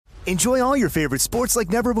Enjoy all your favorite sports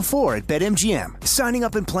like never before at BetMGM. Signing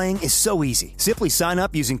up and playing is so easy. Simply sign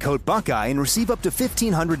up using code Buckeye and receive up to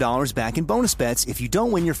 $1,500 back in bonus bets if you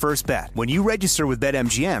don't win your first bet. When you register with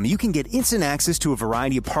BetMGM, you can get instant access to a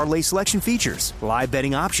variety of parlay selection features, live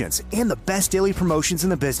betting options, and the best daily promotions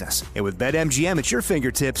in the business. And with BetMGM at your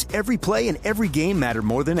fingertips, every play and every game matter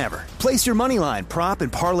more than ever. Place your moneyline, prop,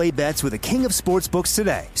 and parlay bets with the king of sportsbooks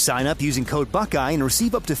today. Sign up using code Buckeye and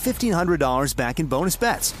receive up to $1,500 back in bonus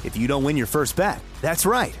bets if you don't win your first bet. That's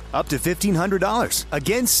right, up to $1,500.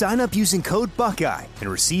 Again, sign up using code Buckeye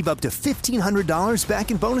and receive up to $1,500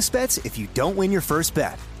 back in bonus bets if you don't win your first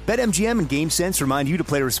bet. BetMGM and GameSense remind you to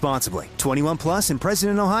play responsibly. 21 plus and present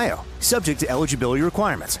in Ohio. Subject to eligibility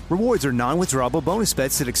requirements. Rewards are non-withdrawable bonus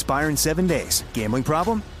bets that expire in 7 days. Gambling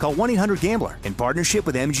problem? Call 1-800-GAMBLER in partnership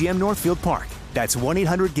with MGM Northfield Park. That's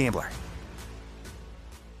 1-800-GAMBLER.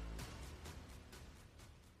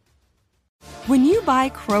 When you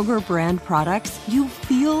buy Kroger brand products, you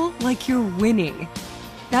feel like you're winning.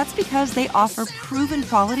 That's because they offer proven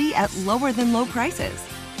quality at lower than low prices.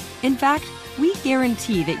 In fact, we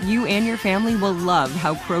guarantee that you and your family will love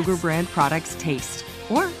how Kroger brand products taste,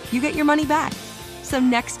 or you get your money back. So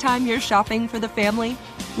next time you're shopping for the family,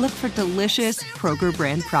 look for delicious Kroger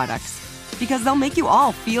brand products, because they'll make you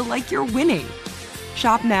all feel like you're winning.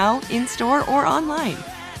 Shop now, in-store, or online.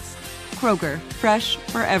 Kroger, fresh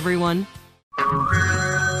for everyone.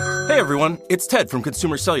 Hey everyone, it's Ted from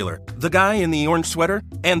Consumer Cellular, the guy in the orange sweater,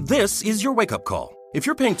 and this is your wake-up call. If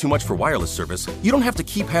you're paying too much for wireless service, you don't have to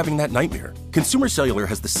keep having that nightmare. Consumer Cellular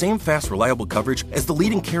has the same fast, reliable coverage as the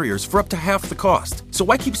leading carriers for up to half the cost. So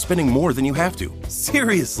why keep spending more than you have to?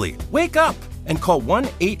 Seriously, wake up and call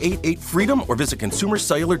 1-888-FREEDOM or visit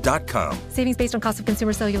consumercellular.com. Savings based on cost of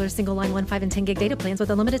Consumer Cellular single line 1, 5, and 10 gig data plans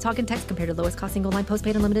with unlimited talk and text compared to lowest cost single line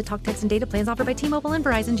postpaid unlimited talk, text, and data plans offered by T-Mobile and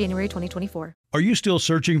Verizon January 2024. Are you still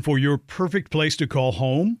searching for your perfect place to call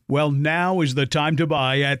home? Well, now is the time to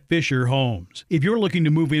buy at Fisher Homes. If you're looking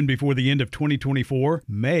to move in before the end of 2024,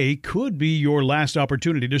 May could be your last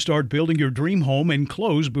opportunity to start building your dream home and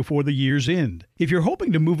close before the year's end. If you're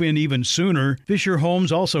hoping to move in even sooner, Fisher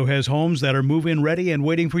Homes also has homes that are move-in ready and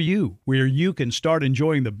waiting for you, where you can start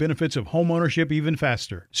enjoying the benefits of homeownership even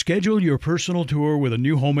faster. Schedule your personal tour with a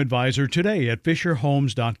new home advisor today at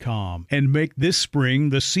FisherHomes.com and make this spring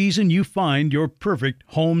the season you find your perfect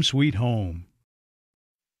home sweet home.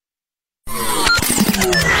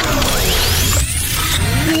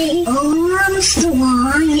 The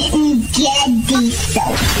Armstrong and Getty Show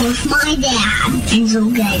with my dad,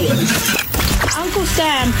 Angel Getty. Uncle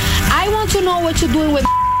Sam, I want to know what you're doing with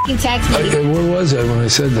text me. Where was I when I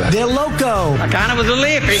said that? They're loco. I kind of was a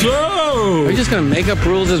lippy. So, are you just going to make up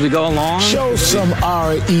rules as we go along? Show some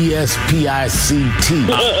RESPICT.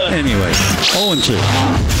 Anyway, 0-2.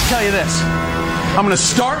 Tell you this. I'm going to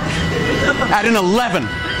start at an 11.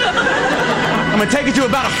 I'm going to take it to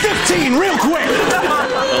about a 15 real quick.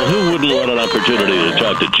 Well, who wouldn't want an opportunity to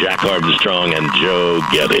talk to Jack Armstrong and Joe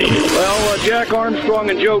Getty? Well, Jack Armstrong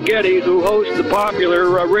and Joe Getty, who host the popular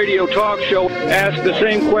radio talk show, ask the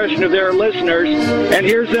same question of their listeners, and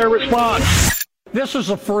here's their response. This is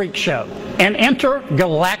a freak show, an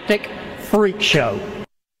intergalactic freak show.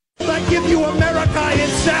 I give you America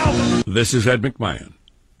itself. This is Ed McMahon.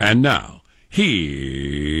 And now, here's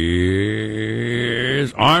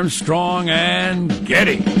Armstrong and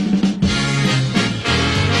Getty.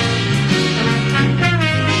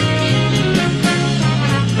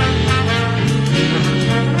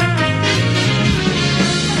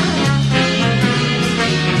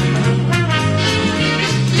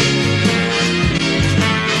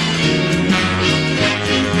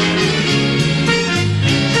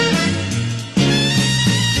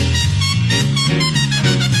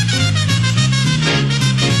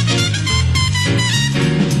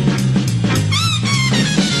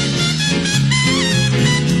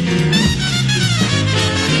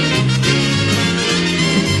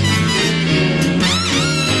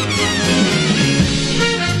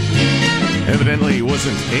 Evidently, he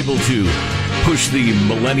wasn't able to push the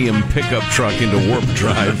Millennium pickup truck into warp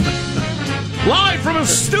drive. Live from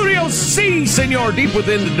Studio C, senor, deep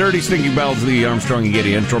within the dirty, stinking bowels of the Armstrong and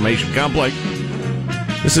Getty Information Complex.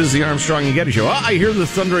 This is the Armstrong and Getty Show. I hear the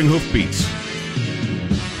thundering hoofbeats.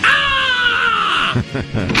 Ah!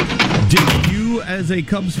 Did you, as a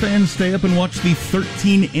Cubs fan, stay up and watch the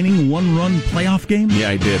 13-inning one-run playoff game? Yeah,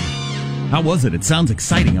 I did. How was it? It sounds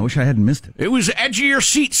exciting. I wish I hadn't missed it. It was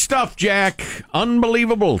edge-of-your-seat stuff, Jack.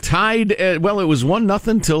 Unbelievable. Tied, it was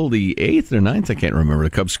 1-0 till the 8th or 9th. I can't remember. The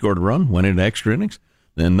Cubs scored a run, went into extra innings.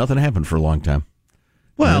 Then nothing happened for a long time.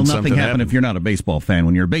 Well, nothing happened if you're not a baseball fan.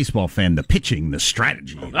 When you're a baseball fan, the pitching, the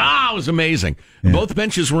strategy. It was amazing. Yeah. Both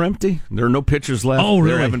benches were empty. There are no pitchers left. Oh,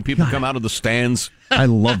 really? They're having people come out of the stands. I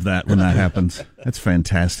love that when that happens. That's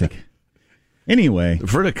fantastic. Anyway.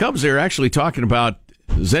 For the Cubs, they're actually talking about,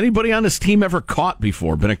 has anybody on this team ever caught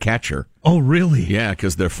before, been a catcher? Oh, really? Yeah,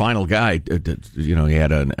 because their final guy, he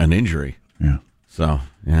had an injury. Yeah. So,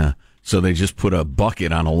 yeah. So they just put a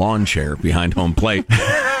bucket on a lawn chair behind home plate.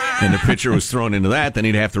 And the pitcher was thrown into that, then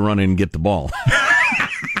he'd have to run in and get the ball.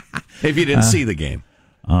 If you didn't see the game.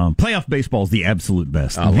 Playoff baseball is the absolute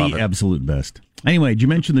best. Absolute best. Anyway, did you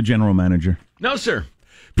mention the general manager? No, sir.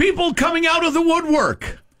 People coming out of the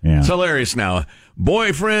woodwork. Yeah. It's hilarious now.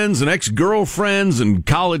 Boyfriends and ex-girlfriends and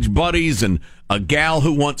college buddies and a gal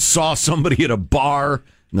who once saw somebody at a bar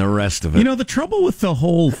and the rest of it. You know, the trouble with the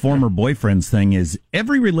whole former boyfriends thing is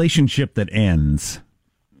every relationship that ends,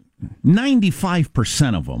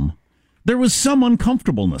 95% of them, there was some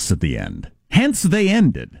uncomfortableness at the end. Hence, they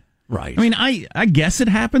ended. Right. I mean, I guess it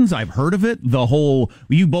happens. I've heard of it. The whole,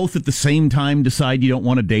 you both at the same time decide you don't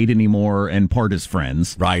want to date anymore and part as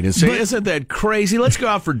friends. Right. And say, isn't that crazy? Let's go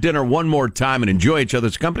out for dinner one more time and enjoy each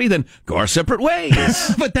other's company, then go our separate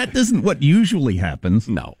ways. But that isn't what usually happens.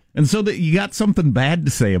 No. And so that you got something bad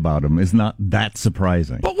to say about them is not that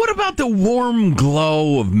surprising. But what about the warm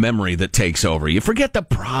glow of memory that takes over? You forget the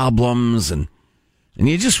problems and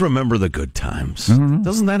you just remember the good times.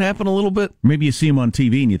 Doesn't that happen a little bit? Maybe you see him on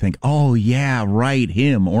TV and you think, oh, yeah, right,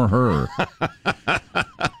 him or her.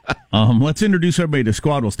 Let's introduce everybody to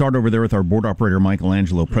Squad. We'll start over there with our board operator,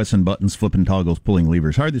 Michelangelo, pressing buttons, flipping toggles, pulling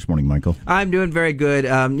levers. How are you this morning, Michael? I'm doing very good.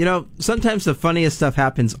 Sometimes the funniest stuff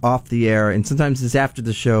happens off the air, and sometimes it's after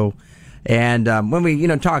the show. And when we,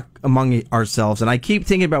 talk among ourselves, and I keep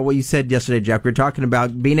thinking about what you said yesterday, Jack. We were talking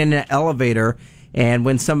about being in an elevator and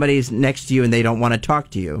when somebody's next to you and they don't want to talk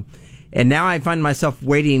to you. And now I find myself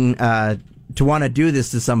waiting to want to do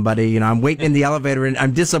this to somebody. I'm waiting in the elevator and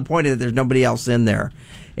I'm disappointed that there's nobody else in there.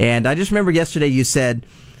 And I just remember yesterday you said,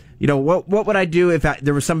 what would I do if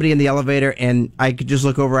there was somebody in the elevator and I could just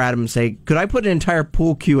look over at him and say, could I put an entire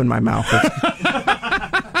pool cue in my mouth?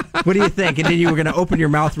 What do you think? And then you were going to open your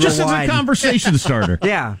mouth real wide. Just as a conversation starter.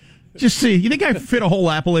 Yeah. Just see. You think I fit a whole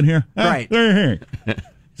apple in here? Right.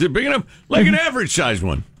 Is it big enough? Like an average sized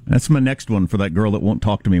one. That's my next one for that girl that won't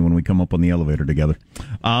talk to me when we come up on the elevator together.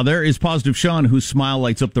 There is Positive Sean, whose smile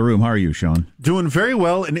lights up the room. How are you, Sean? Doing very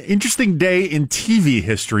well. An interesting day in TV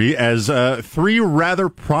history as three rather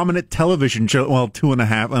prominent television shows, well,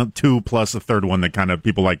 2.5, 2 plus a third one that kind of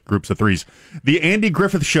people like groups of threes. The Andy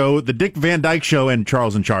Griffith Show, the Dick Van Dyke Show, and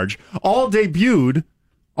Charles in Charge all debuted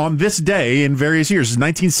on this day in various years.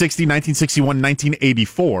 1960, 1961,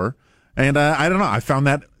 1984. And I don't know. I found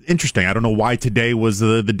that interesting. I don't know why today was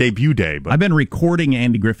the debut day. But I've been recording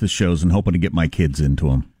Andy Griffith shows and hoping to get my kids into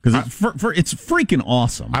them. Because it's freaking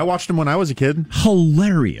awesome. I watched them when I was a kid.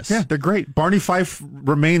 Hilarious. Yeah, they're great. Barney Fife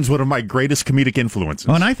remains one of my greatest comedic influences.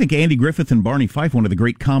 Oh, and I think Andy Griffith and Barney Fife, one of the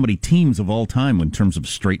great comedy teams of all time in terms of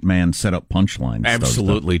straight man set-up punchlines.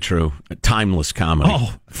 Absolutely true. Timeless comedy.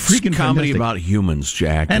 Oh, freaking comedy fantastic. about humans,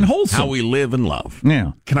 Jack. And wholesome. How we live and love.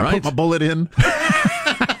 Yeah. Can I put my bullet in?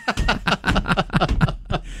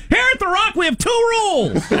 Here at The Rock, we have 2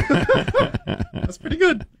 rules. That's pretty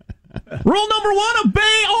good. Rule number 1,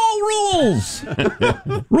 obey all rules.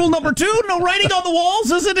 Rule number 2, no writing on the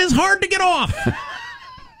walls as it is hard to get off.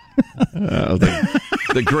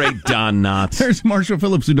 The great Don Knotts. There's Marshall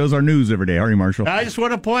Phillips, who does our news every day. How are you, Marshall? I just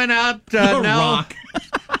want to point out Rock.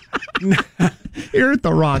 Here at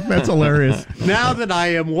The Rock. That's hilarious. Now that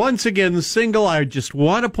I am once again single, I just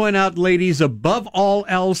want to point out, ladies, above all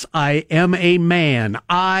else, I am a man.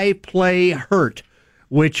 I play hurt,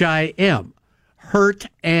 which I am. Hurt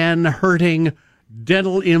and hurting.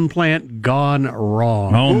 Dental implant gone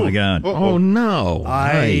wrong. Oh, my God. Oh, no.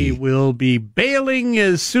 I will be bailing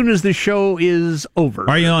as soon as the show is over.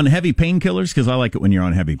 Are you on heavy painkillers? Because I like it when you're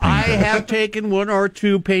on heavy painkillers. I have taken 1 or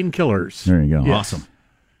 2 painkillers. There you go. Yes. Awesome.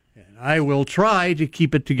 I will try to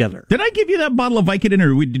keep it together. Did I give you that bottle of Vicodin,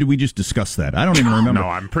 or did we just discuss that? I don't even remember. No,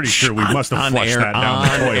 I'm pretty sure we must have flushed air, that down the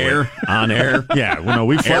toilet. On air. Yeah, well, no,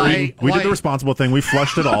 we did the responsible thing. We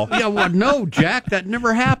flushed it all. Yeah, well, no, Jack, that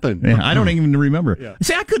never happened. Yeah, I don't even remember. Yeah.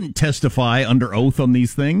 See, I couldn't testify under oath on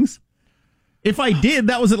these things. If I did,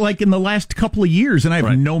 that was like in the last couple of years, and I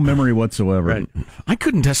have no memory whatsoever. Right. I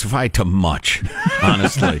couldn't testify to much,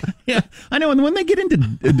 honestly. Yeah, I know. And when they get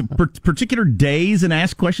into particular days and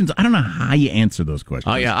ask questions, I don't know how you answer those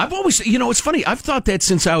questions. Oh, yeah. I've always, it's funny. I've thought that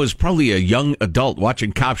since I was probably a young adult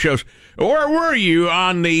watching cop shows. Where were you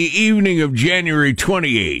on the evening of January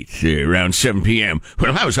 28th, around 7 p.m.?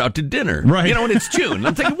 Well, I was out to dinner. Right. And it's June.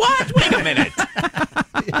 I'm thinking, what? Wait a minute.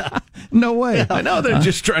 No way. I know they're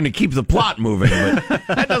just trying to keep the plot moving, but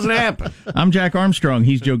that doesn't happen. I'm Jack Armstrong.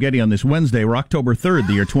 He's Joe Getty on this Wednesday. We're October 3rd,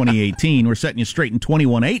 the year 2018. We're setting you straight in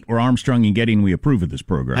 21.8. We're Armstrong and Getty, and we approve of this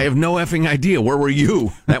program. I have no effing idea. Where were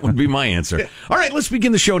you? That would be my answer. All right, let's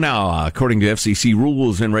begin the show now. According to FCC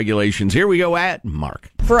rules and regulations, here we go at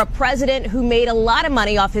Mark. For a president who made a lot of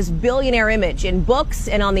money off his billionaire image in books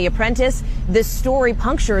and on The Apprentice, this story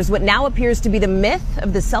punctures what now appears to be the myth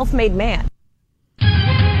of the self-made man.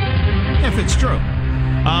 If it's true.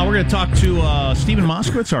 We're going to talk to Stephen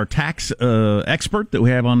Moskowitz, our tax expert that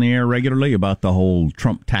we have on the air regularly, about the whole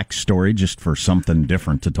Trump tax story, just for something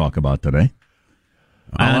different to talk about today.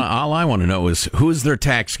 All I want to know is, who is their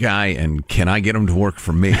tax guy, and can I get him to work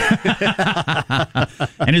for me?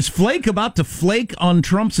 And is Flake about to flake on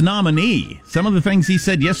Trump's nominee? Some of the things he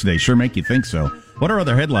said yesterday sure make you think so. What are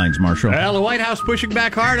other headlines, Marshall? Well, the White House pushing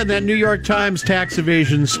back hard on that New York Times tax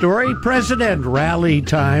evasion story. President rally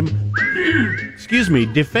time. Excuse me,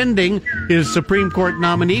 defending his Supreme Court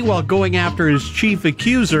nominee while going after his chief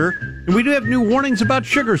accuser. And we do have new warnings about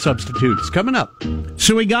sugar substitutes coming up.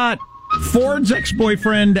 So we got Ford's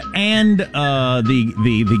ex-boyfriend and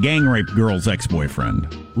the gang rape girl's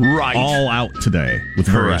ex-boyfriend. Right. All out today with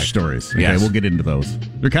various stories. Okay, we'll get into those.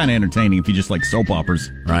 They're kind of entertaining if you just like soap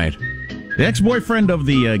operas. Right. The ex-boyfriend of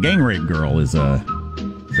the gang rape girl is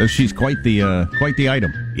says she's quite the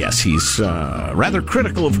item. Yes, he's rather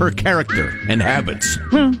critical of her character and habits.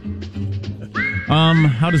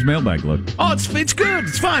 How does Mailbag look? Oh, it's good.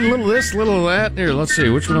 It's fine. A little of this, a little of that. Here, let's see.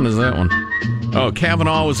 Which one is that one? Oh,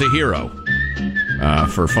 Kavanaugh was a hero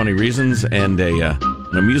for funny reasons and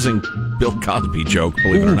an amusing Bill Cosby joke,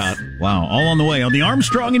 believe it or not. Wow, all on the way on the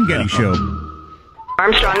Armstrong and Getty Show.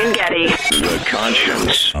 Armstrong and Getty. The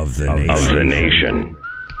conscience of the nation.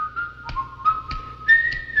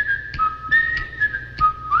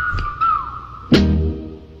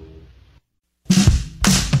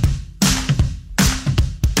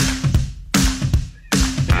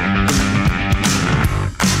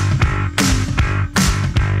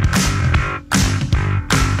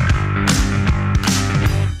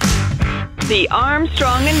 The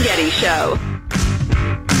Armstrong and Getty Show.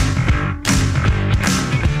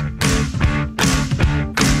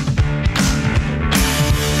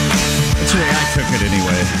 That's the way I took it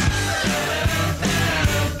anyway.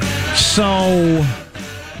 So,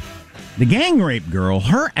 the gang rape girl,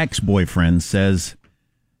 her ex-boyfriend says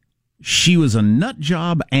she was a nut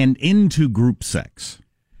job and into group sex,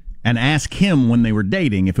 and asked him when they were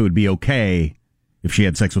dating if it would be okay if she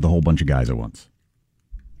had sex with a whole bunch of guys at once.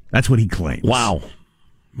 That's what he claims. Wow.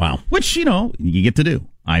 Which, you get to do.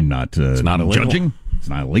 I'm not, it's not illegal. Judging. It's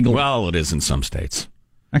not illegal. Well, it is in some states.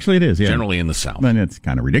 Actually, it is, yeah. Generally in the South. And it's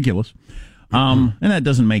kind of ridiculous. And that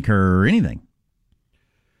doesn't make her anything.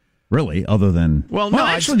 Really, other than... Well, no,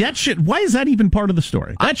 actually, why is that even part of the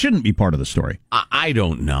story? That shouldn't be part of the story. I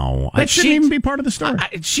don't know. That shouldn't even be part of the story.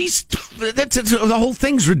 The whole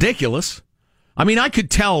thing's ridiculous. I mean, I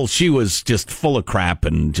could tell she was just full of crap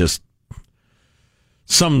and just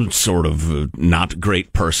some sort of not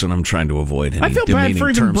great person. I'm trying to avoid any I feel bad for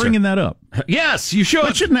even bringing that up. Yes, you should.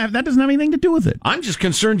 That doesn't have anything to do with it. I'm just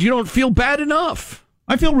concerned you don't feel bad enough.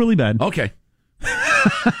 I feel really bad. Okay.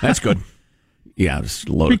 That's good. Yeah, it's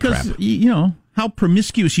a load of crap. Because, how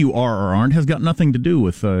promiscuous you are or aren't has got nothing to do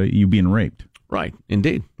with you being raped. Right,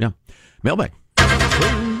 indeed. Yeah. Mailbag.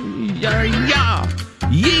 Yeah.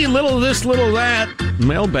 Yee, little of this, little of that.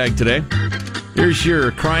 Mailbag today. Here's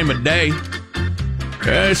your crime a day.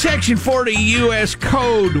 Section 40 U.S.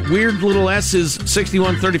 Code, weird little S's,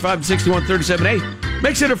 6135 and 6137A,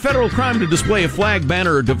 makes it a federal crime to display a flag,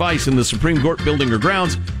 banner, or device in the Supreme Court building or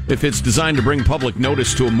grounds if it's designed to bring public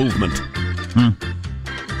notice to a movement.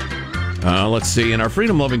 Let's see. In our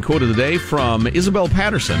freedom-loving quote of the day from Isabel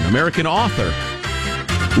Patterson, American author,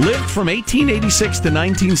 lived from 1886 to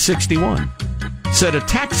 1961, said a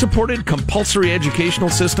tax-supported compulsory educational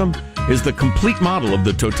system is the complete model of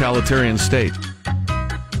the totalitarian state.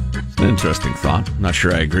 It's an interesting thought. I'm not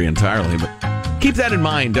sure I agree entirely, but keep that in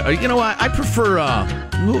mind. I prefer,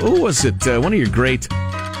 who was it? One of your great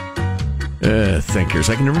thinkers.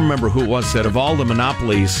 I can never remember who it was, said of all the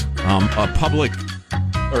monopolies,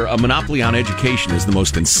 a monopoly on education is the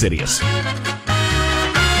most insidious.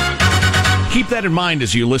 Keep that in mind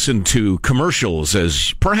as you listen to commercials,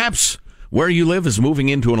 as perhaps where you live is moving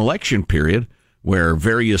into an election period where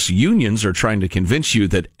various unions are trying to convince you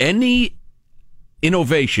that any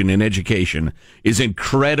innovation in education is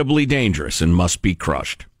incredibly dangerous and must be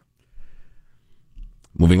crushed.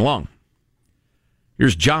 Moving along.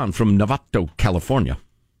 Here's John from Novato, California.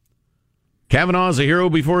 Kavanaugh is a hero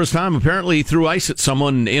before his time. Apparently, he threw ice at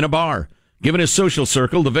someone in a bar. Given his social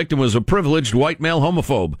circle, the victim was a privileged white male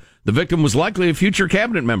homophobe. The victim was likely a future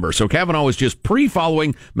cabinet member, so Kavanaugh was just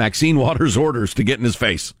pre-following Maxine Waters' orders to get in his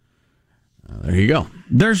face. There you go.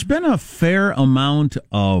 There's been a fair amount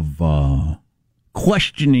of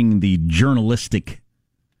questioning the journalistic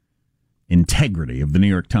integrity of the New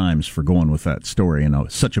York Times for going with that story,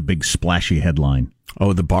 such a big splashy headline.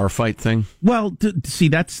 Oh, the bar fight thing? Well, see,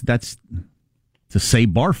 that's to say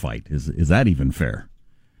bar fight. Is that even fair?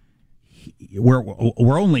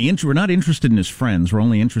 We're not interested in his friends. We're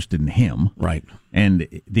only interested in him. Right.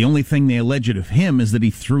 And the only thing they allege of him is that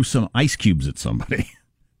he threw some ice cubes at somebody.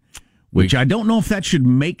 Which I don't know if that should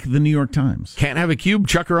make the New York Times. Can't have a cube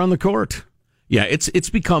chucker on the court. Yeah, it's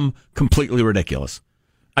become completely ridiculous.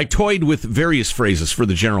 I toyed with various phrases for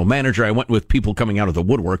the general manager. I went with people coming out of the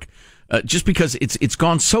woodwork, just because it's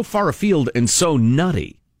gone so far afield and so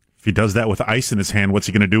nutty. If he does that with ice in his hand, what's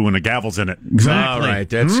he going to do when the gavel's in it? All Exactly. right,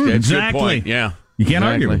 that's a good point. Yeah, you can't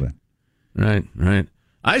argue with it. Right.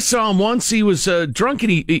 I saw him once. He was drunk,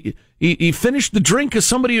 and he finished the drink as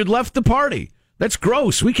somebody who had left the party. That's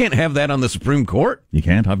gross. We can't have that on the Supreme Court. You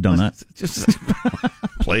can't. I've done that. Just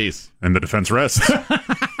please. And the defense rests.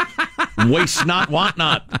 Waste not, want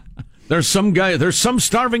not. There's some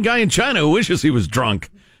starving guy in China who wishes he was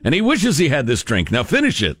drunk. And he wishes he had this drink. Now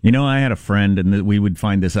finish it. I had a friend, and we would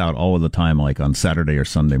find this out all of the time, like on Saturday or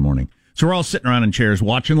Sunday morning. So we're all sitting around in chairs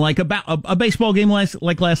watching like a baseball game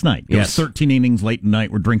like last night. It was 13 innings late at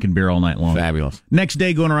night. We're drinking beer all night long. Fabulous. Next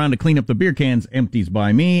day, going around to clean up the beer cans, empties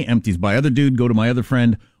by me, empties by other dude, go to my other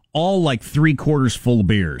friend, all like 3/4 full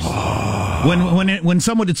beers. When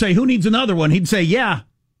someone would say, "Who needs another one?" he'd say, "Yeah."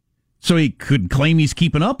 So he could claim he's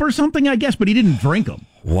keeping up or something, I guess, but he didn't drink them.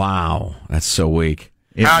 Wow, that's so weak.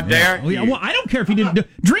 How dare you? Well, I don't care if he didn't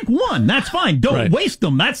drink one. That's fine. Don't waste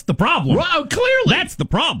them. That's the problem. Well, clearly. That's the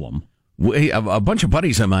problem. A bunch of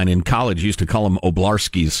buddies of mine in college used to call them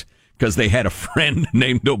Oblarskis because they had a friend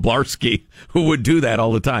named Oblarski who would do that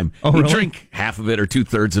all the time. Oh, really? He'd drink half of it or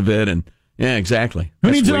 2/3 of it, and yeah, exactly.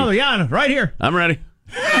 Who needs another? Yeah, right here. I'm ready.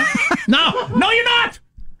 No, you're not.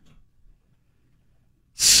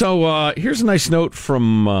 So here's a nice note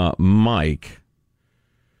from Mike,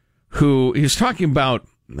 who is talking about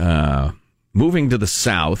moving to the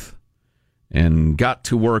South and got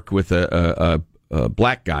to work with a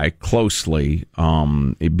black guy closely.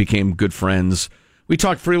 He became good friends. We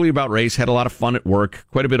talked freely about race, had a lot of fun at work,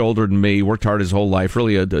 quite a bit older than me, worked hard his whole life,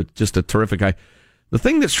 really just a terrific guy. The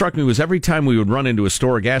thing that struck me was every time we would run into a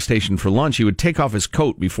store or gas station for lunch, he would take off his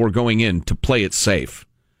coat before going in to play it safe,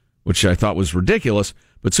 which I thought was ridiculous.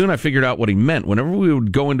 But soon I figured out what he meant. Whenever we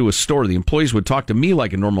would go into a store, the employees would talk to me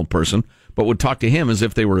like a normal person, but would talk to him as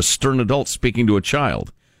if they were a stern adult speaking to a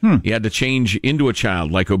child. He had to change into a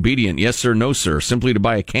child, like obedient, yes sir, no sir, simply to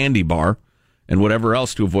buy a candy bar and whatever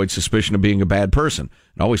else to avoid suspicion of being a bad person.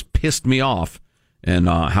 It always pissed me off, and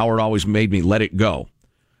Howard always made me let it go.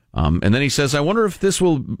 And then he says, I wonder if this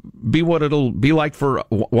will be what it'll be like for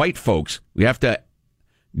white folks. We have to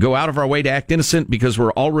go out of our way to act innocent because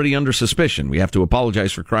we're already under suspicion. We have to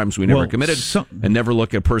apologize for crimes we never committed and never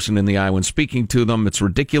look a person in the eye when speaking to them. It's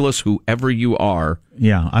ridiculous, whoever you are.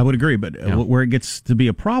 Yeah, I would agree. But where it gets to be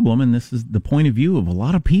a problem, and this is the point of view of a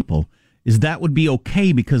lot of people, is that would be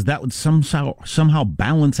okay because that would somehow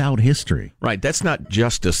balance out history. Right. That's not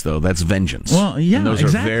justice, though. That's vengeance. Well, yeah, and those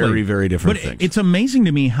exactly. are very, very different but things. It's amazing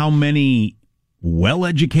to me how many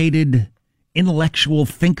well-educated, intellectual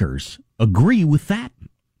thinkers agree with that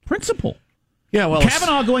principle. Yeah, well,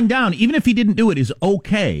 Kavanaugh going down, even if he didn't do it, is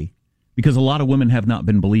okay because a lot of women have not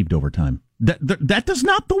been believed over time. That is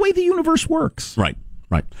not the way the universe works. Right.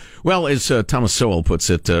 Well, as Thomas Sowell puts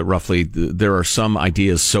it, roughly, there are some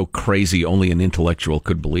ideas so crazy only an intellectual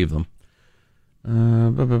could believe them.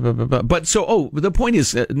 But the point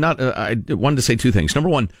is, I wanted to say two things. Number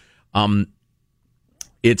one,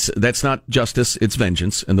 that's not justice, it's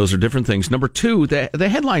vengeance, and those are different things. Number two, the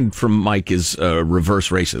headline from Mike is reverse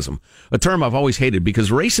racism, a term I've always hated because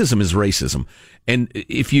racism is racism. And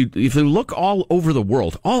if you look all over the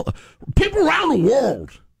world, all people around the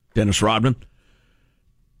world, Dennis Rodman,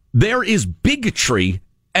 there is bigotry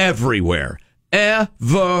everywhere.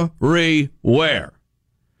 Everywhere.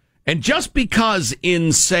 And just because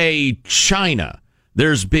in, say, China,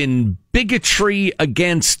 There's been bigotry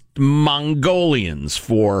against Mongolians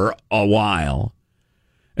for a while.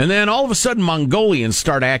 And then all of a sudden, Mongolians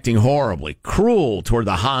start acting horribly, cruel toward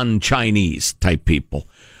the Han Chinese type people.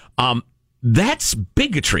 That's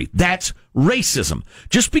bigotry. That's racism.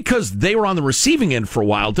 Just because they were on the receiving end for a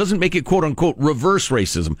while doesn't make it, quote unquote, reverse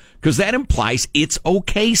racism, because that implies it's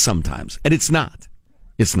okay sometimes. And it's not.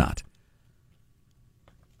 It's not.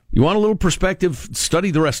 You want a little perspective? Study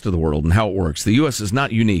the rest of the world and how it works. The U.S. is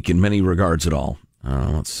not unique in many regards at all.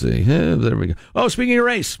 Let's see. There we go. Oh, speaking of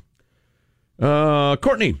race.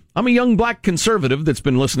 Courtney, I'm a young black conservative that's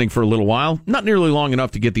been listening for a little while. Not nearly long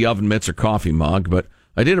enough to get the oven mitts or coffee mug, but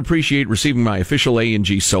I did appreciate receiving my official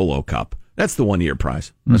A&G Solo Cup. That's the one-year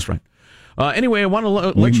prize. That's right. Anyway, I want to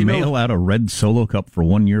let you know. We mail out a red Solo Cup for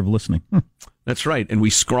 1 year of listening. That's right, and we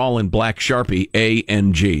scrawl in black Sharpie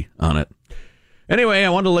A&G on it. Anyway, I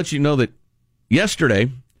wanted to let you know that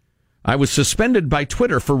yesterday I was suspended by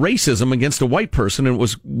Twitter for racism against a white person, and it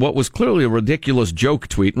was what was clearly a ridiculous joke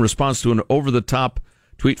tweet in response to an over-the-top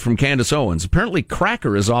tweet from Candace Owens. Apparently,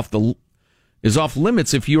 cracker is off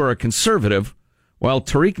limits if you are a conservative, while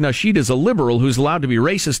Tariq Nasheed is a liberal who's allowed to be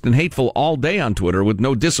racist and hateful all day on Twitter with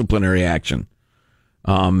no disciplinary action.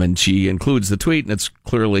 And she includes the tweet, and it's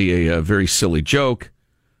clearly a very silly joke,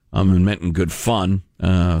 and meant in good fun.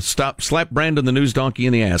 Slap Brandon the news donkey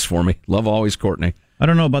in the ass for me. Love always, Courtney. I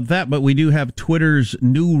don't know about that, but we do have Twitter's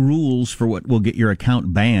new rules for what will get your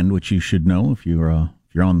account banned, which you should know if you're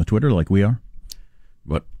on the Twitter like we are.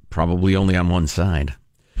 But probably only on one side.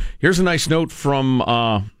 Here's a nice note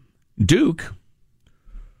from Duke.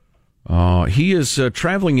 He is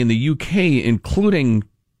traveling in the UK, including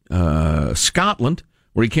Scotland,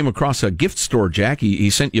 where he came across a gift store, Jack. He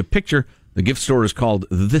sent you a picture. The gift store is called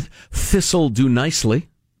Thistle Do Nicely.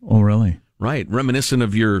 Oh, really? Right. Reminiscent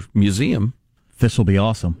of your museum. This'll be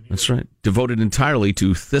awesome. That's right. Devoted entirely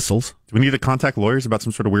to thistles. Do we need to contact lawyers about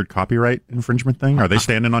some sort of weird copyright infringement thing? Are they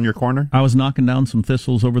standing on your corner? I was knocking down some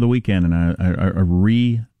thistles over the weekend, and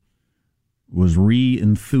I was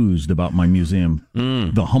re-enthused about my museum.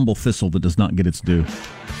 The humble thistle that does not get its due.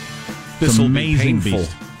 Thistle be painful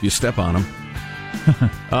if you step on them.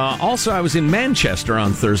 Also, I was in Manchester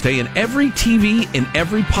on Thursday, and every TV in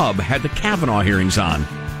every pub had the Kavanaugh hearings on.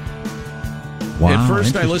 Wow, at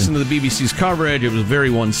first, I listened to the BBC's coverage. It was very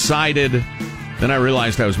one-sided. Then I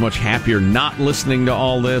realized I was much happier not listening to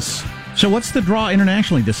all this. So what's the draw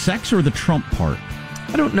internationally, the sex or the Trump part?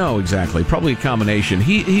 I don't know exactly. Probably a combination.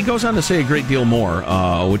 He goes on to say a great deal more,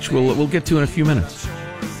 which we'll get to in a few minutes.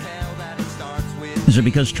 Is it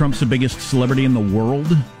because Trump's the biggest celebrity in the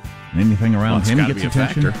world? Anything around him gets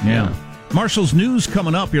attention? Yeah. Marshall's News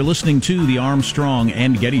coming up. You're listening to the Armstrong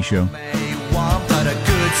and Getty Show.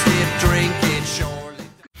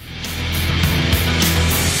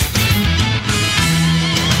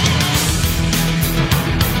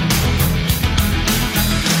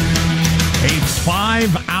 A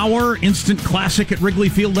 5-hour instant classic at Wrigley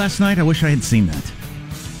Field last night. I wish I had seen that.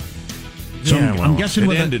 So yeah, well, I'm guessing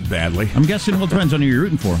it ended badly. I'm guessing, well, it depends on who you're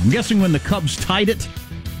rooting for. I'm guessing when the Cubs tied it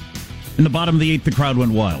in the bottom of the 8th, the crowd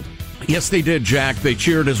went wild. Yes, they did, Jack. They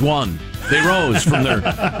cheered as one. They rose from their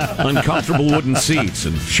uncomfortable wooden seats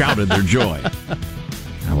and shouted their joy.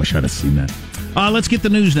 I wish I'd have seen that. Let's get the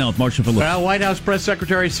news now with Marshall Phillips. Well, White House Press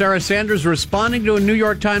Secretary Sarah Sanders responding to a New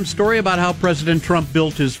York Times story about how President Trump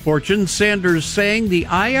built his fortune. Sanders saying the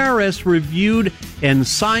IRS reviewed and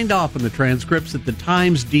signed off on the transcripts that the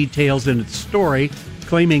Times details in its story,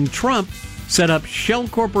 claiming Trump set up shell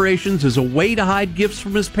corporations as a way to hide gifts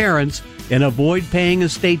from his parents and avoid paying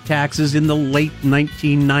estate taxes in the late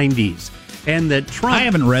 1990s. And that Trump... I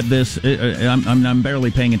haven't read this. I'm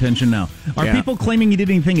barely paying attention now. Are people claiming he did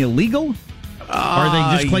anything illegal? Or are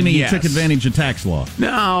they just claiming he took advantage of tax law?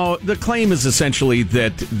 No, the claim is essentially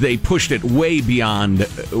that they pushed it way beyond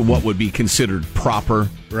what would be considered proper.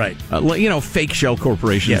 Right. Fake shell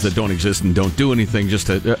corporations that don't exist and don't do anything.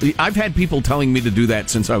 I've had people telling me to do that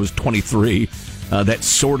since I was 23, that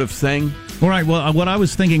sort of thing. All right, well, what I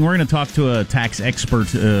was thinking, we're going to talk to a tax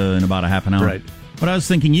expert in about a half an hour. Right. But I was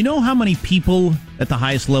thinking, you know how many people at the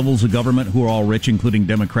highest levels of government who are all rich, including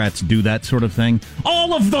Democrats, do that sort of thing?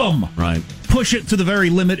 All of them! Right. Push it to the very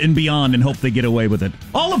limit and beyond and hope they get away with it.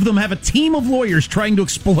 All of them have a team of lawyers trying to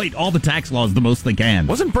exploit all the tax laws the most they can.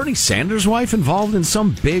 Wasn't Bernie Sanders' wife involved in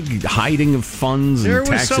some big hiding of funds and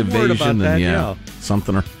tax evasion? There was some word about that, yeah.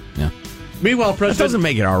 Something. Meanwhile, That doesn't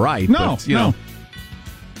make it all right. No.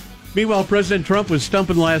 Meanwhile, President Trump was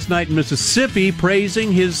stumping last night in Mississippi, praising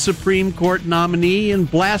his Supreme Court nominee and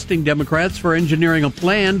blasting Democrats for engineering a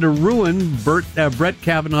plan to ruin Brett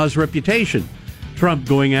Kavanaugh's reputation. Trump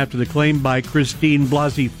going after the claim by Christine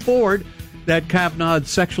Blasey Ford that Kavanaugh had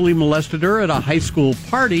sexually molested her at a high school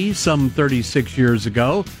party some 36 years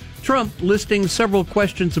ago. Trump listing several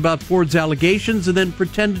questions about Ford's allegations and then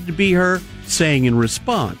pretended to be her, saying in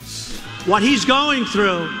response, "What he's going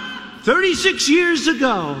through, 36 years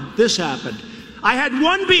ago, this happened. I had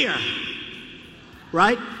one beer,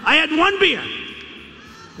 right? I had one beer.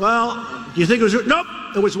 Well, do you think it was... Nope,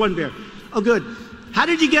 it was one beer. Oh, good. How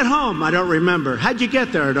did you get home? I don't remember. How'd you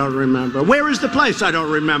get there? I don't remember. Where is the place? I don't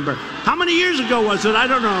remember. How many years ago was it? I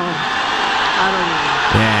don't know.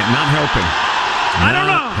 Yeah, not helping. I don't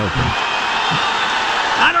know.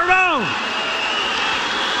 I don't know.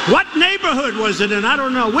 What neighborhood was it in? I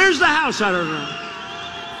don't know. Where's the house? I don't know.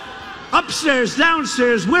 Upstairs,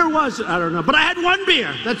 downstairs, where was it? I don't know. But I had one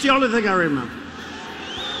beer. That's the only thing I remember.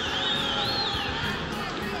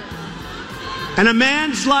 And a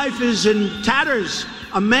man's life is in tatters.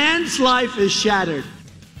 A man's life is shattered.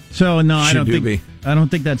 So, no, I don't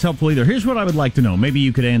think that's helpful either. Here's what I would like to know. Maybe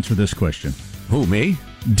you could answer this question. Who, me?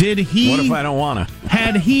 Did he... What if I don't want to?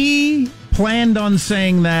 Had he planned on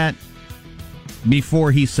saying that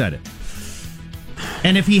before he said it?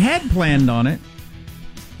 And if he had planned on it,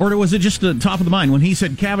 or was it just the top of the mind when he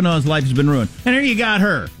said Kavanaugh's life has been ruined? And here you got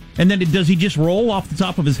her. And then does he just roll off the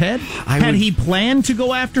top of his head? Had he planned to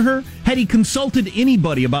go after her? Had he consulted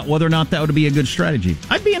anybody about whether or not that would be a good strategy?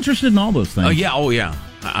 I'd be interested in all those things. Oh, yeah.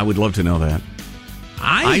 I would love to know that.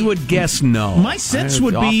 I would guess no. My sense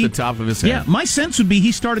would be... Off the top of his head. Yeah, my sense would be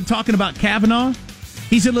he started talking about Kavanaugh.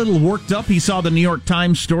 He's a little worked up. He saw the New York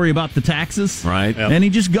Times story about the taxes. Right. Yep. And he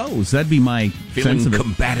just goes. That'd be my sense of it.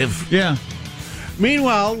 Combative. Yeah.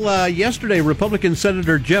 Meanwhile, yesterday, Republican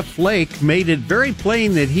Senator Jeff Flake made it very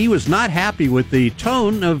plain that he was not happy with the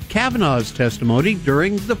tone of Kavanaugh's testimony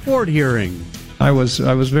during the Ford hearing. I was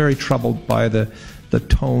very troubled by the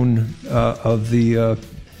tone of the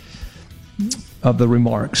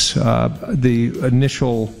remarks. The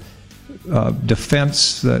initial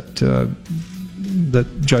defense that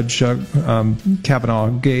Judge Kavanaugh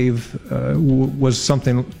gave was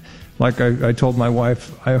something like I told my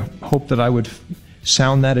wife. I hoped that I would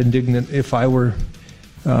sound that indignant if I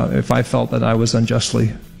felt that I was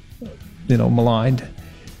unjustly, maligned.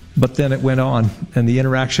 But then it went on, and the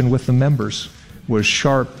interaction with the members was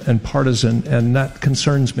sharp and partisan, and that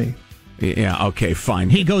concerns me. Yeah, okay,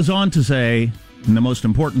 fine. He goes on to say, and the most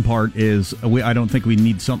important part is, I don't think we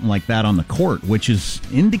need something like that on the court, which is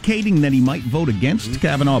indicating that he might vote against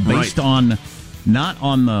Kavanaugh based on, not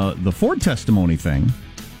on the Ford testimony thing,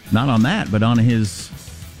 not on that, but on his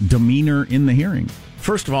demeanor in the hearing.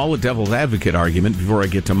 First of all, a devil's advocate argument before I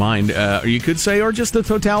get to mine, you could say, or just the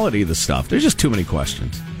totality of the stuff. There's just too many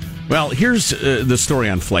questions. Well, here's the story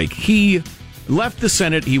on Flake. He left the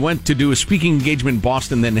Senate. He went to do a speaking engagement in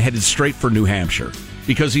Boston, then headed straight for New Hampshire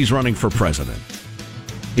because he's running for president.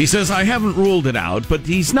 He says, I haven't ruled it out, but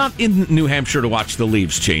he's not in New Hampshire to watch the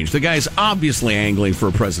leaves change. The guy's obviously angling for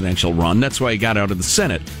a presidential run. That's why he got out of the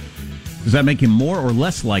Senate. Does that make him more or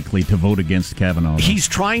less likely to vote against Kavanaugh? He's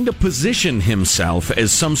trying to position himself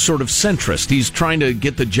as some sort of centrist. He's trying to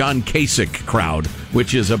get the John Kasich crowd,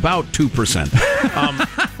 which is about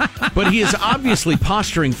 2%. But he is obviously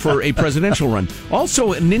posturing for a presidential run.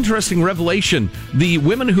 Also, an interesting revelation. The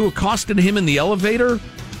women who accosted him in the elevator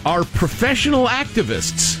are professional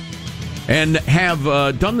activists and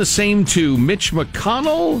have done the same to Mitch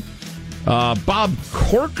McConnell, Bob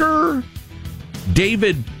Corker,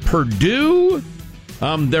 David Perdue.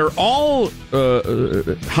 They're all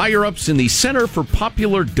higher-ups in the Center for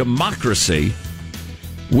Popular Democracy,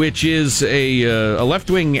 which is a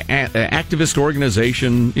left-wing activist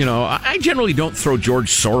organization. I generally don't throw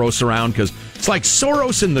George Soros around because it's like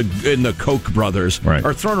Soros and the Koch brothers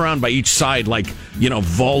are thrown around by each side like,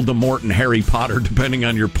 Voldemort and Harry Potter, depending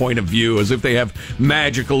on your point of view, as if they have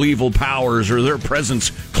magical evil powers or their presence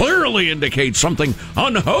clearly indicates something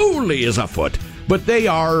unholy is afoot. But they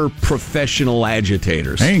are professional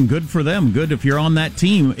agitators. Hey, and good for them. Good if you're on that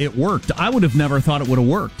team. It worked. I would have never thought it would have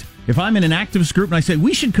worked. If I'm in an activist group and I say,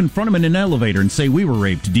 we should confront him in an elevator and say we were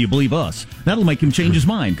raped, do you believe us? That'll make him change his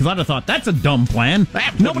mind. Because I'd have thought, that's a dumb plan.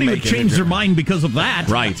 Nobody would change their mind because of that.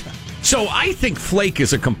 Right. So I think Flake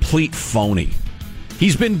is a complete phony.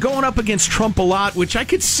 He's been going up against Trump a lot, which I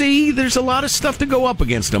could see there's a lot of stuff to go up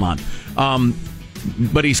against him on.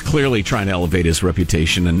 But he's clearly trying to elevate his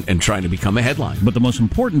reputation and trying to become a headline. But the most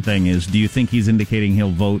important thing is, do you think he's indicating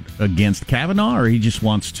he'll vote against Kavanaugh, or he just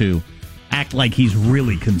wants to act like he's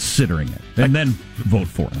really considering it and then vote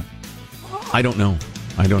for him? I don't know.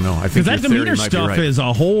 I think that demeanor stuff is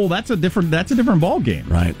a whole. That's a different ball game.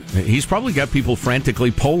 Right. He's probably got people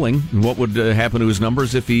frantically polling what would happen to his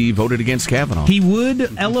numbers if he voted against Kavanaugh. He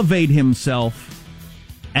would elevate himself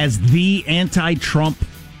as the anti-Trump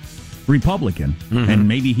Republican, and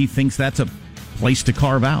maybe he thinks that's a place to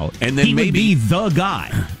carve out. And then he maybe would be the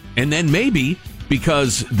guy. And then maybe,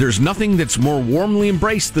 because there's nothing that's more warmly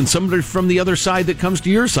embraced than somebody from the other side that comes to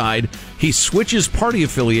your side, he switches party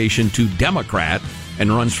affiliation to Democrat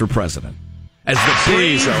and runs for president. As the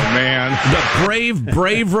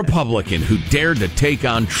brave Republican who dared to take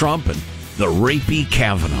on Trump and the rapey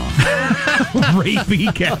Kavanaugh.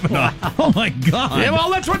 Rapey Kavanaugh. Oh, my God. Yeah, well,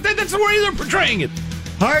 that's the way they're portraying it.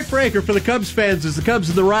 Heartbreaker for the Cubs fans as the Cubs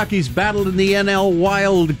and the Rockies battled in the NL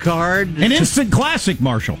wild card. An instant classic,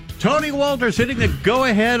 Marshall. Tony Walters hitting the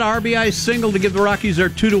go-ahead RBI single to give the Rockies their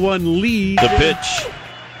 2-1 lead. The pitch.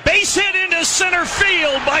 Base hit into center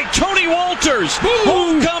field by Tony Walters.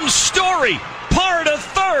 Home comes Story. Par to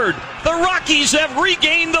third. The Rockies have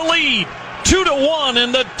regained the lead. 2-1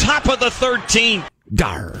 in the top of the 13th.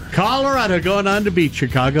 Colorado going on to beat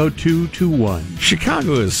Chicago 2-1.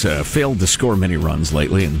 Chicago has failed to score many runs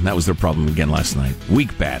lately, and that was their problem again last night.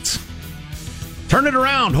 Weak bats. Turn it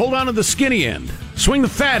around. Hold on to the skinny end. Swing the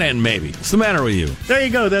fat end, maybe. What's the matter with you? There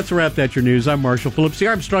you go. That's a wrap. That's your news. I'm Marshall Phillips, the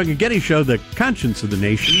Armstrong and Getty Show, the conscience of the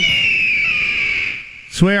nation.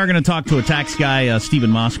 So we are going to talk to a tax guy,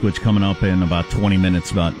 Stephen Moskowitz, coming up in about 20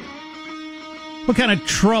 minutes about what kind of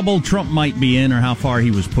trouble Trump might be in or how far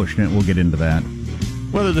he was pushing it. We'll get into that.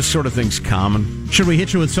 Whether this sort of thing's common. Should we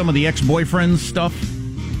hit you with some of the ex-boyfriends stuff?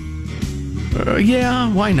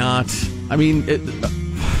 Yeah, why not? I mean,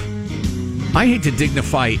 I hate to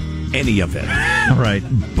dignify any of it. Right.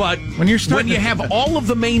 But when you have all of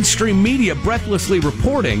the mainstream media breathlessly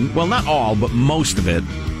reporting, well, not all, but most of it,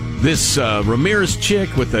 this Ramirez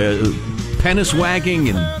chick with the penis wagging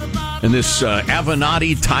and this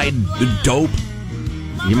Avenatti-tied dope,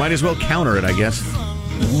 you might as well counter it, I guess.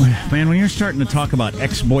 Man, when you're starting to talk about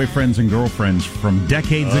ex-boyfriends and girlfriends from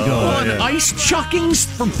decades ago. Ice chuckings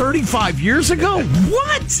from 35 years ago?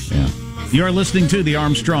 What? Yeah. You're listening to the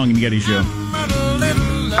Armstrong and Getty Show.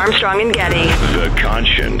 Armstrong and Getty. The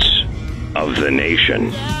conscience of the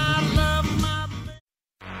nation.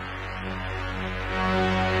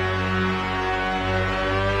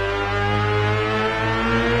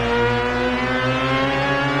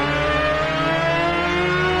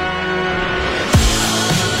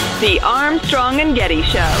 The Armstrong and Getty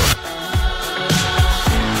Show.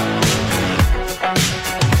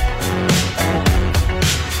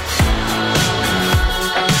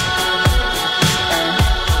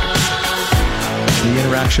 The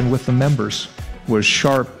interaction with the members was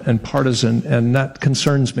sharp and partisan, and that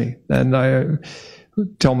concerns me. And I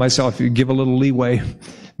tell myself, you give a little leeway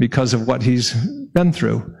because of what he's been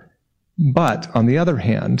through. But on the other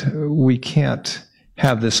hand, we can't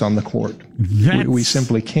have this on the court. We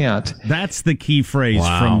simply can't. That's the key phrase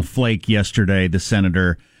from Flake yesterday, the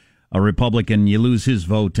senator, a Republican. You lose his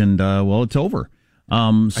vote, and, well, it's over.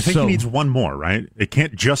 I think he needs one more, right? It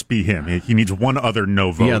can't just be him. He needs one other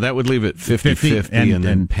no vote. Yeah, that would leave it 50-50, and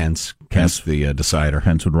then Pence cast the decider.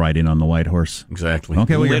 Pence would ride in on the white horse. Exactly.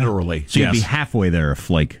 Okay, well, literally. So you'd be halfway there if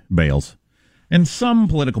Flake bails. And some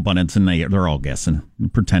political pundits, and they're all guessing,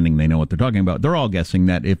 pretending they know what they're talking about. They're all guessing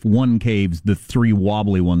that if one caves, the three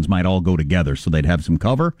wobbly ones might all go together, so they'd have some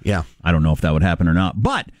cover. Yeah. I don't know if that would happen or not.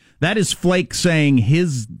 But that is Flake saying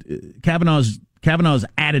his Kavanaugh's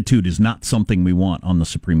attitude is not something we want on the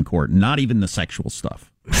Supreme Court, not even the sexual stuff.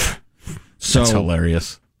 So, that's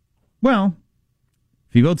hilarious. Well,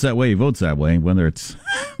 if he votes that way, he votes that way, whether it's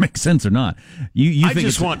makes sense or not. I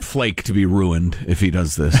just want Flake to be ruined if he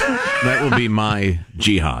does this. That will be my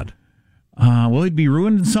jihad. Well, he'd be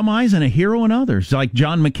ruined in some eyes and a hero in others. Like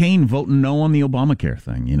John McCain voting no on the Obamacare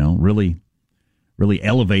thing, really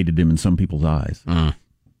elevated him in some people's eyes.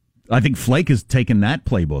 I think Flake has taken that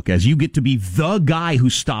playbook as you get to be the guy who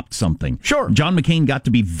stopped something. Sure. John McCain got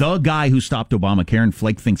to be the guy who stopped Obamacare, and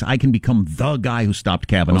Flake thinks I can become the guy who stopped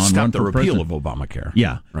Kavanaugh. Stop the repeal of Obamacare.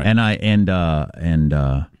 Yeah. Right.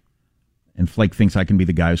 And Flake thinks I can be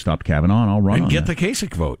the guy who stopped Kavanaugh, and I'll run and on get that. the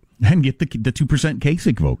Kasich vote. And get the 2%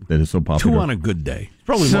 Kasich vote that is so popular. 2 on a good day.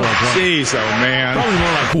 Probably more like one. Jeez, oh man.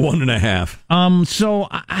 Probably more like 1.5. So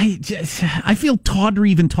I feel tawdry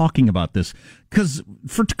even talking about this because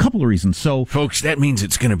for a couple of reasons. So, folks, that means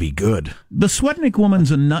it's going to be good. The Swetnick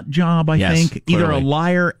woman's a nut job. I think clearly. either a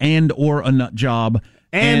liar and or a nut job.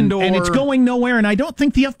 And it's going nowhere, and I don't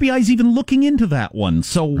think the FBI's even looking into that one.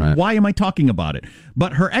 So why am I talking about it?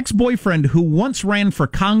 But her ex-boyfriend, who once ran for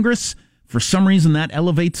Congress, for some reason that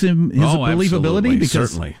elevates his believability,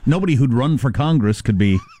 because nobody who'd run for Congress could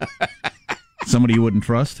be somebody you wouldn't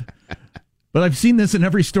trust. But I've seen this in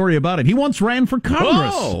every story about it. He once ran for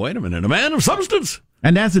Congress. Oh, wait a minute. A man of substance.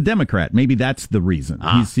 And as a Democrat, maybe that's the reason.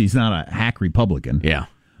 He's not a hack Republican. Yeah.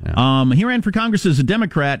 Yeah. He ran for Congress as a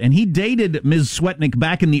Democrat, and he dated Ms. Swetnick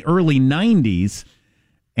back in the early 90s,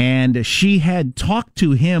 and she had talked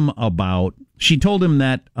to him about, she told him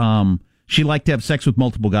that she liked to have sex with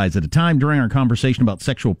multiple guys at a time. During our conversation about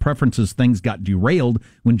sexual preferences, things got derailed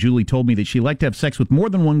when Julie told me that she liked to have sex with more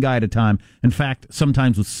than one guy at a time. In fact,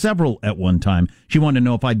 sometimes with several at one time. She wanted to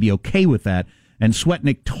know if I'd be okay with that. And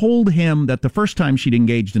Swetnick told him that the first time she'd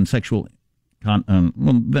engaged in sexual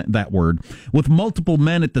that word with multiple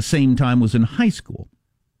men at the same time was in high school.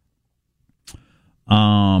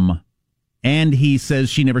 And he says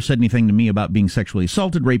she never said anything to me about being sexually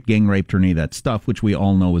assaulted, raped, gang raped, or any of that stuff, which we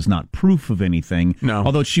all know is not proof of anything. No.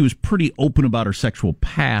 Although she was pretty open about her sexual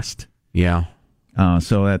past. Yeah.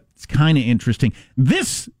 So that's kind of interesting.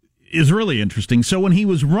 This is really interesting. So when he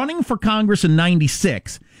was running for Congress in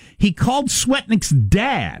 96, he called Swetnick's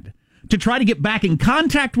dad to try to get back in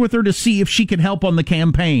contact with her to see if she could help on the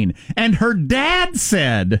campaign. And her dad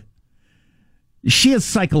said she has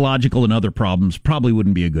psychological and other problems, probably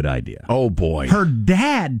wouldn't be a good idea. Oh, boy. Her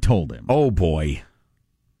dad told him. Oh, boy.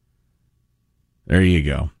 There you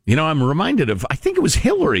go. You know, I'm reminded of, I think it was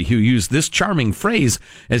Hillary who used this charming phrase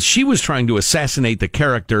as she was trying to assassinate the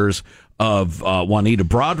characters of Juanita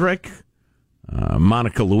Broderick,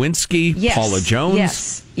 Monica Lewinsky, Yes. Paula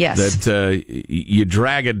Jones. Yes. That you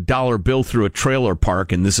drag a dollar bill through a trailer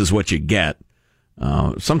park and this is what you get.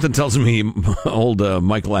 Something tells me old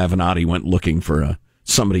Michael Avenatti went looking for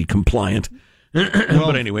somebody compliant.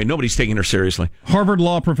 But anyway, nobody's taking her seriously. Harvard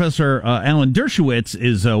law professor Alan Dershowitz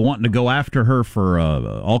is wanting to go after her for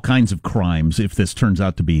all kinds of crimes if this turns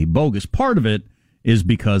out to be bogus. Part of it is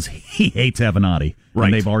because he hates Avenatti. Right.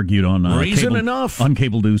 And they've argued on Reason enough. on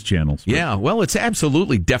cable news channels. Yeah, well, it's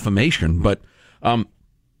absolutely defamation. But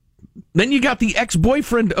then you got the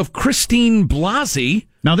ex-boyfriend of Christine Blasey.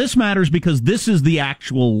 Now, this matters because this is the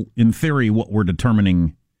actual, in theory, what we're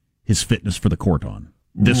determining his fitness for the court on.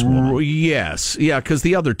 This one. Yes. Yeah, because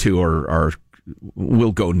the other two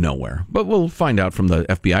will go nowhere. But we'll find out from the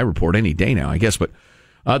FBI report any day now, I guess. But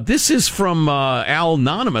this is from Al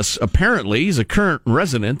Anonymous, apparently. He's a current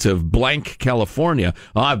resident of Blank, California.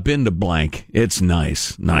 Oh, I've been to Blank. It's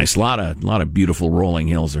nice. Nice. A lot of beautiful rolling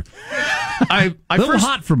hills there. A little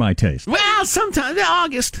hot for my taste. Well, sometime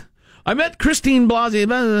August. I met Christine Blasey in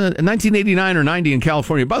 1989 or 90 in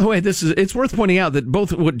California. By the way, it's worth pointing out that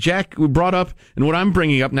both what Jack brought up and what I'm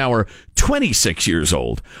bringing up now are 26 years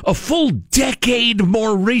old, a full decade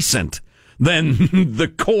more recent than the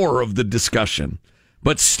core of the discussion,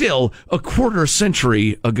 but still a quarter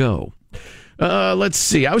century ago. Let's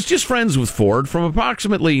see. I was just friends with Ford. From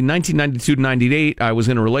approximately 1992 to 98, I was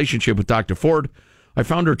in a relationship with Dr. Ford. I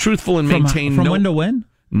found her truthful and maintained From when to when?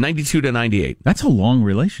 92 to 98. That's a long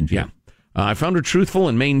relationship. Yeah. I found her truthful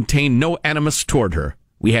and maintained no animus toward her.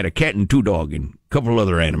 We had a cat and two dogs and a couple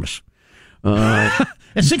other animus.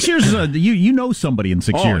 6 years, you know somebody in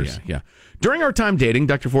 6 years. Yeah. During our time dating,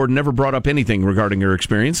 Dr. Ford never brought up anything regarding her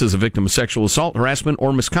experience as a victim of sexual assault, harassment,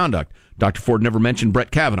 or misconduct. Dr. Ford never mentioned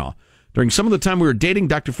Brett Kavanaugh. During some of the time we were dating,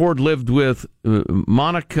 Dr. Ford lived with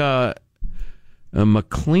Monica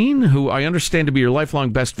McLean, who I understand to be your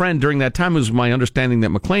lifelong best friend. During that time, it was my understanding that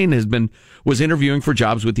McLean was interviewing for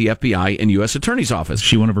jobs with the FBI and U.S. Attorney's Office. Is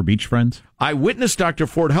she one of her beach friends? I witnessed Dr.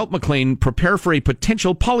 Ford help McLean prepare for a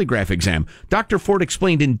potential polygraph exam. Dr. Ford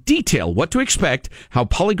explained in detail what to expect, how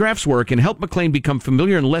polygraphs work, and helped McLean become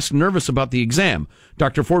familiar and less nervous about the exam.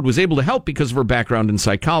 Dr. Ford was able to help because of her background in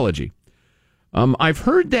psychology. I've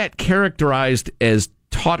heard that characterized as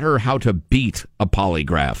taught her how to beat a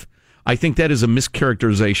polygraph. I think that is a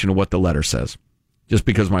mischaracterization of what the letter says, just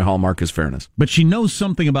because my hallmark is fairness. But she knows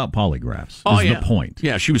something about polygraphs, is the point.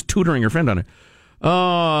 Yeah, she was tutoring her friend on it.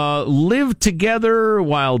 Lived together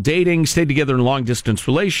while dating, stayed together in a long-distance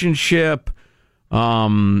relationship.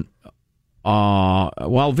 While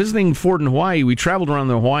visiting Ford in Hawaii, we traveled around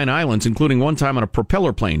the Hawaiian Islands, including one time on a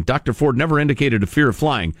propeller plane. Dr. Ford never indicated a fear of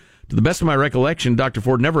flying. To the best of my recollection, Dr.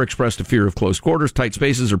 Ford never expressed a fear of close quarters, tight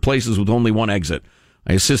spaces, or places with only one exit.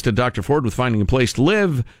 I assisted Dr. Ford with finding a place to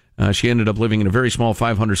live. She ended up living in a very small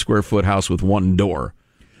 500-square-foot house with one door.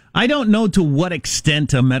 I don't know to what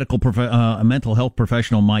extent a mental health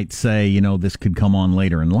professional might say, this could come on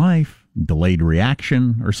later in life, delayed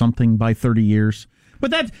reaction or something by 30 years. But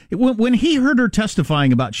that when he heard her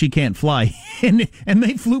testifying about she can't fly, and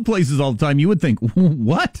they flew places all the time, you would think,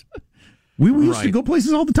 what? We used to go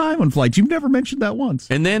places all the time on flights. You've never mentioned that once.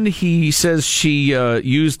 And then he says she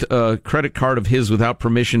used a credit card of his without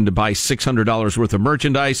permission to buy $600 worth of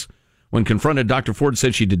merchandise. When confronted, Dr. Ford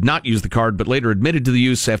said she did not use the card, but later admitted to the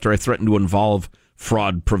use after I threatened to involve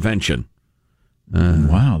fraud prevention.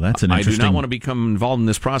 Wow, that's an interesting... I do not want to become involved in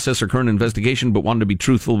this process or current investigation, but wanted to be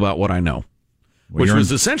truthful about what I know. Well, which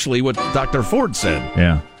was essentially what Dr. Ford said.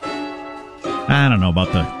 Yeah. I don't know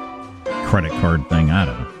about the credit card thing. I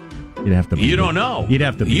don't know. You'd have to be... You don't know. You'd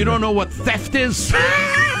have to be... You don't know what theft is?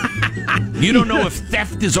 You don't know if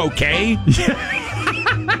theft is okay?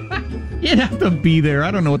 You'd have to be there.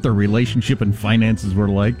 I don't know what their relationship and finances were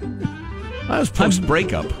like. That was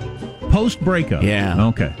post-breakup. Post-breakup? Yeah.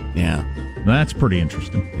 Okay. Yeah. That's pretty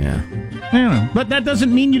interesting. Yeah. I don't know. But that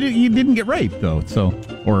doesn't mean you didn't get raped, though. So,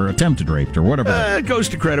 or attempted rape, or whatever. It goes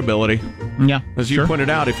to credibility. Yeah. As you pointed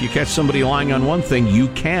out, if you catch somebody lying on one thing, you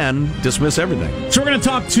can dismiss everything. So we're going to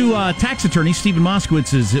talk to tax attorney Stephen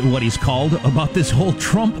Moskowitz, is what he's called, about this whole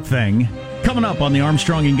Trump thing. Coming up on the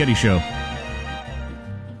Armstrong and Getty Show.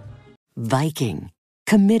 Viking,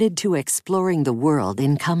 committed to exploring the world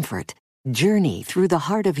in comfort. Journey through the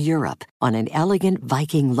heart of Europe on an elegant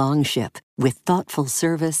Viking longship with thoughtful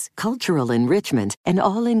service, cultural enrichment, and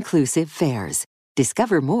all-inclusive fares.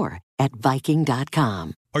 Discover more at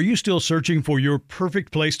Viking.com. Are you still searching for your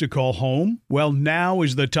perfect place to call home? Well, now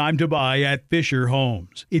is the time to buy at Fisher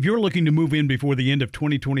Homes. If you're looking to move in before the end of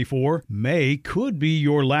 2024, May could be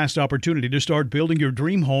your last opportunity to start building your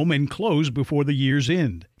dream home and close before the year's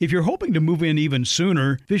end. If you're hoping to move in even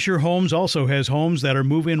sooner, Fisher Homes also has homes that are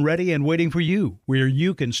move-in ready and waiting for you, where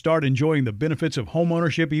you can start enjoying the benefits of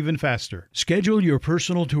homeownership even faster. Schedule your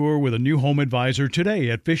personal tour with a new home advisor today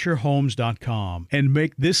at FisherHomes.com and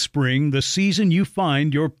make this spring the season you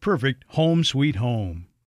find your perfect home sweet home.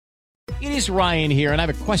 It is Ryan here, and I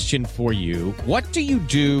have a question for you. What do you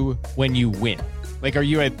do when you win? Like, are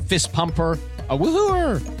you a fist pumper, a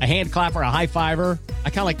woohooer, a hand clapper, a high fiver?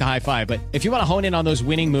 I kind of like the high five, but if you want to hone in on those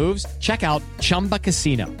winning moves, check out Chumba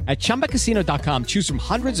Casino. At ChumbaCasino.com, choose from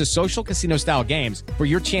hundreds of social casino-style games for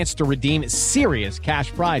your chance to redeem serious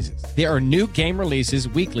cash prizes. There are new game releases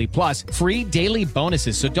weekly, plus free daily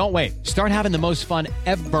bonuses, so don't wait. Start having the most fun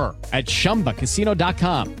ever at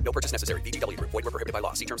ChumbaCasino.com. No purchase necessary. VGW. Void where prohibited by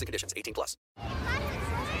law. See terms and conditions. 18+.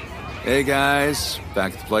 Hey, guys.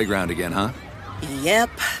 Back at the playground again, huh? Yep.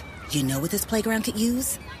 You know what this playground could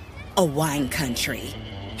use? A wine country.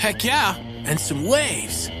 Heck yeah, and some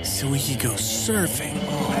waves so we could go surfing.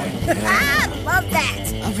 Oh, yeah. Love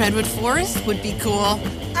that. A redwood forest would be cool.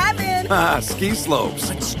 I'm in. Ski slopes.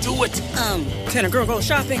 Let's do it. Can a girl go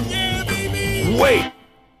shopping? Yeah, baby. Wait.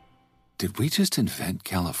 Did we just invent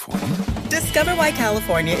California? Discover why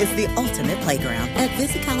California is the ultimate playground at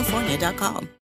visitcalifornia.com.